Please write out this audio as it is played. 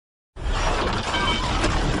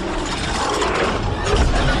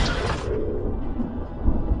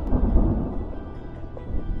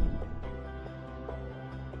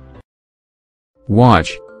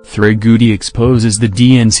Watch, Gowdy exposes the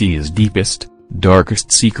DNC's deepest,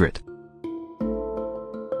 darkest secret.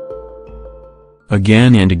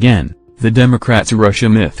 Again and again, the Democrats' Russia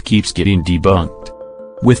myth keeps getting debunked.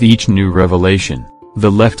 With each new revelation,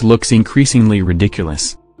 the left looks increasingly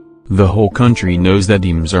ridiculous. The whole country knows that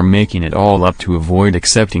Dems are making it all up to avoid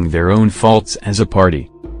accepting their own faults as a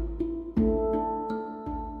party.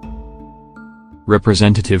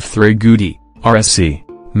 Representative Gowdy, RSC,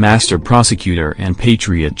 Master Prosecutor and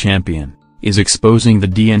Patriot Champion, is exposing the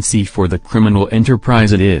DNC for the criminal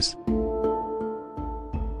enterprise it is.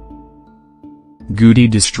 Gowdy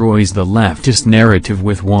destroys the leftist narrative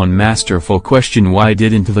with one masterful question: why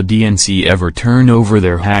didn't the DNC ever turn over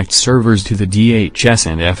their hacked servers to the DHS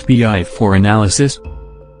and FBI for analysis?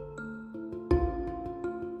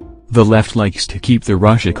 The left likes to keep the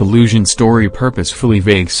Russia collusion story purposefully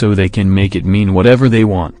vague so they can make it mean whatever they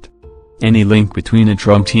want. Any link between a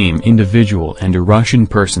Trump team individual and a Russian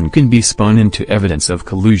person can be spun into evidence of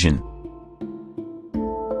collusion.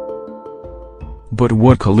 But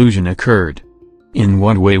what collusion occurred? In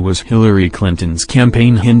what way was Hillary Clinton's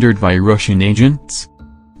campaign hindered by Russian agents?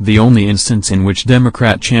 The only instance in which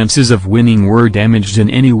Democrat chances of winning were damaged in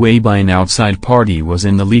any way by an outside party was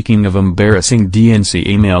in the leaking of embarrassing DNC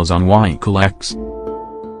emails on WikiLeaks.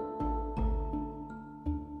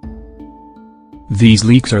 These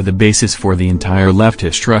leaks are the basis for the entire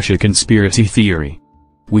leftist Russia conspiracy theory.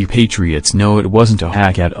 We patriots know it wasn't a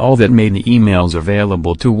hack at all that made the emails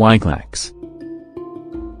available to WikiLeaks.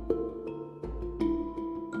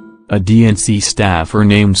 A DNC staffer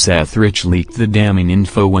named Seth Rich leaked the damning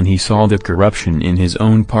info when he saw the corruption in his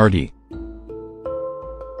own party.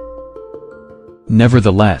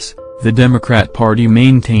 Nevertheless, the Democrat Party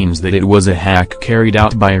maintains that it was a hack carried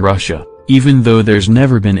out by Russia, even though there's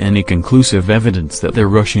never been any conclusive evidence that the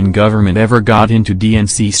Russian government ever got into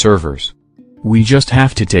DNC servers. We just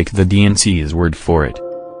have to take the DNC's word for it.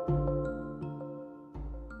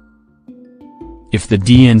 If the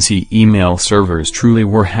DNC email servers truly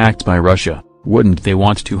were hacked by Russia, wouldn't they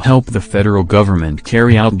want to help the federal government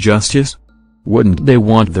carry out justice? Wouldn't they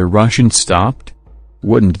want the Russians stopped?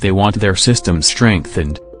 Wouldn't they want their systems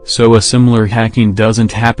strengthened, so a similar hacking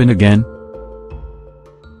doesn't happen again?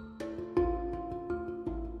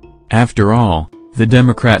 After all, the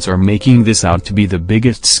Democrats are making this out to be the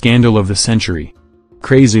biggest scandal of the century.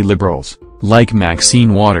 Crazy liberals, like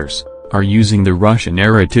Maxine Waters, are using the Russia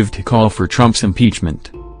narrative to call for Trump's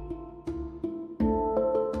impeachment.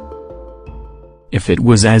 If it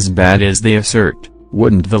was as bad as they assert,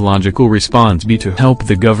 wouldn't the logical response be to help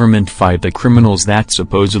the government fight the criminals that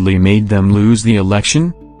supposedly made them lose the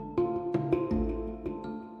election?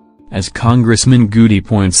 As Congressman Gowdy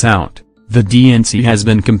points out, the DNC has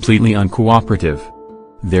been completely uncooperative.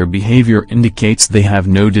 Their behavior indicates they have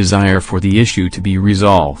no desire for the issue to be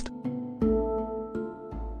resolved.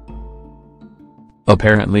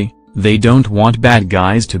 Apparently, they don't want bad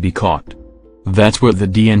guys to be caught. That's what the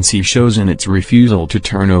DNC shows in its refusal to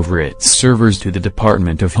turn over its servers to the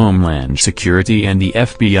Department of Homeland Security and the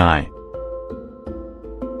FBI.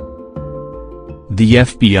 The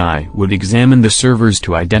FBI would examine the servers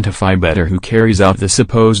to identify better who carries out the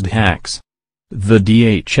supposed hacks. The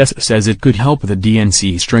DHS says it could help the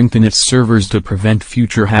DNC strengthen its servers to prevent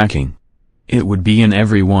future hacking. It would be in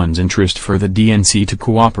everyone's interest for the DNC to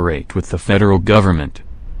cooperate with the federal government.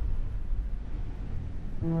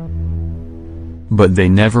 But they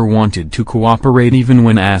never wanted to cooperate even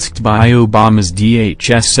when asked by Obama's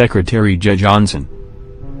DHS Secretary J. Johnson.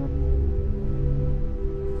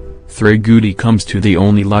 Gowdy comes to the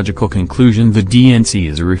only logical conclusion: the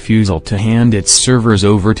DNC's refusal to hand its servers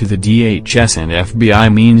over to the DHS and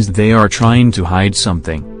FBI means they are trying to hide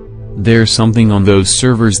something. There's something on those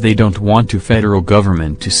servers they don't want the federal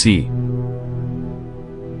government to see.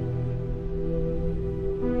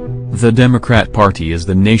 The Democrat Party is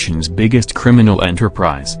the nation's biggest criminal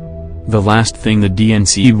enterprise. The last thing the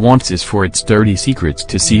DNC wants is for its dirty secrets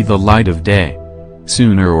to see the light of day.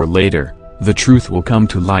 Sooner or later, the truth will come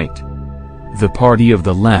to light. The party of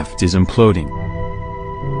the left is imploding.